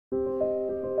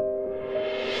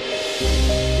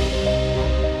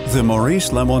The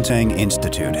Maurice Lamontagne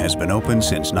Institute has been open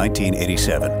since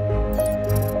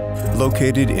 1987.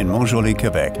 Located in Mont-Joli,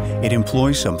 Quebec, it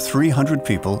employs some 300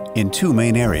 people in two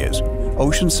main areas: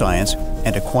 ocean science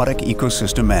and aquatic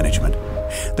ecosystem management.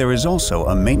 There is also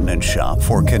a maintenance shop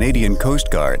for Canadian Coast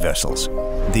Guard vessels.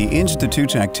 The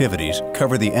Institute's activities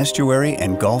cover the estuary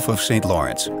and Gulf of St.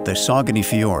 Lawrence, the Saguenay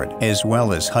Fjord, as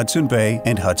well as Hudson Bay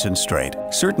and Hudson Strait.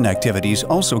 Certain activities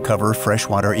also cover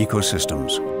freshwater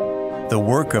ecosystems. The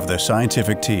work of the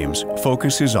scientific teams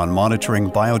focuses on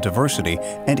monitoring biodiversity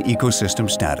and ecosystem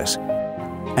status.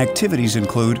 Activities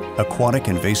include aquatic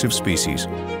invasive species,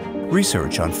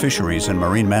 research on fisheries and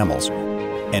marine mammals,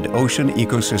 and ocean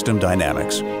ecosystem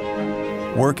dynamics.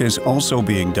 Work is also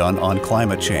being done on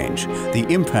climate change, the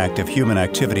impact of human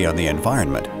activity on the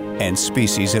environment, and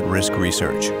species at risk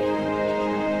research.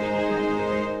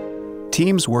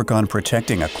 Teams work on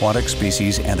protecting aquatic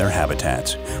species and their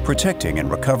habitats, protecting and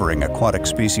recovering aquatic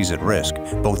species at risk,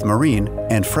 both marine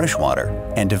and freshwater,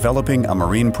 and developing a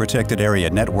marine protected area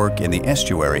network in the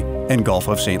estuary and Gulf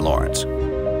of St. Lawrence.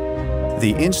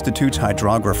 The Institute's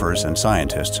hydrographers and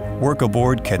scientists work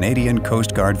aboard Canadian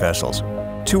Coast Guard vessels.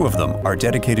 Two of them are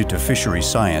dedicated to fisheries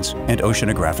science and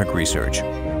oceanographic research.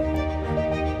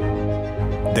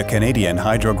 The Canadian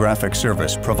Hydrographic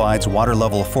Service provides water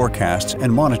level forecasts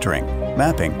and monitoring,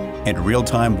 mapping, and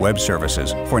real-time web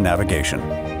services for navigation.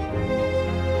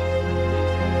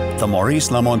 The Maurice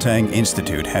Lamontagne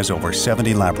Institute has over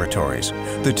 70 laboratories.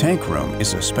 The tank room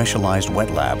is a specialized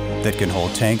wet lab that can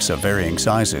hold tanks of varying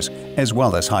sizes, as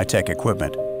well as high-tech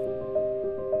equipment.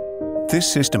 This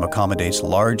system accommodates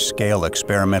large-scale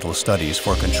experimental studies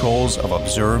for controls of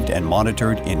observed and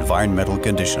monitored environmental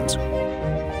conditions.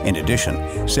 In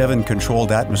addition, 7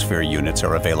 controlled atmosphere units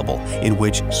are available, in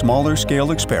which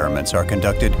smaller-scale experiments are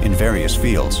conducted in various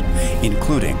fields,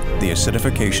 including the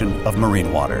acidification of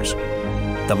marine waters.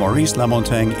 The Maurice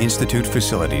Lamontagne Institute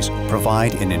facilities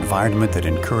provide an environment that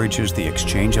encourages the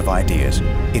exchange of ideas.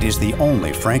 It is the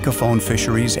only Francophone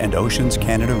Fisheries and Oceans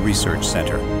Canada Research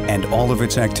Centre, and all of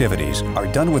its activities are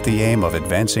done with the aim of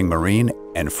advancing marine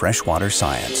and freshwater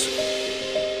science.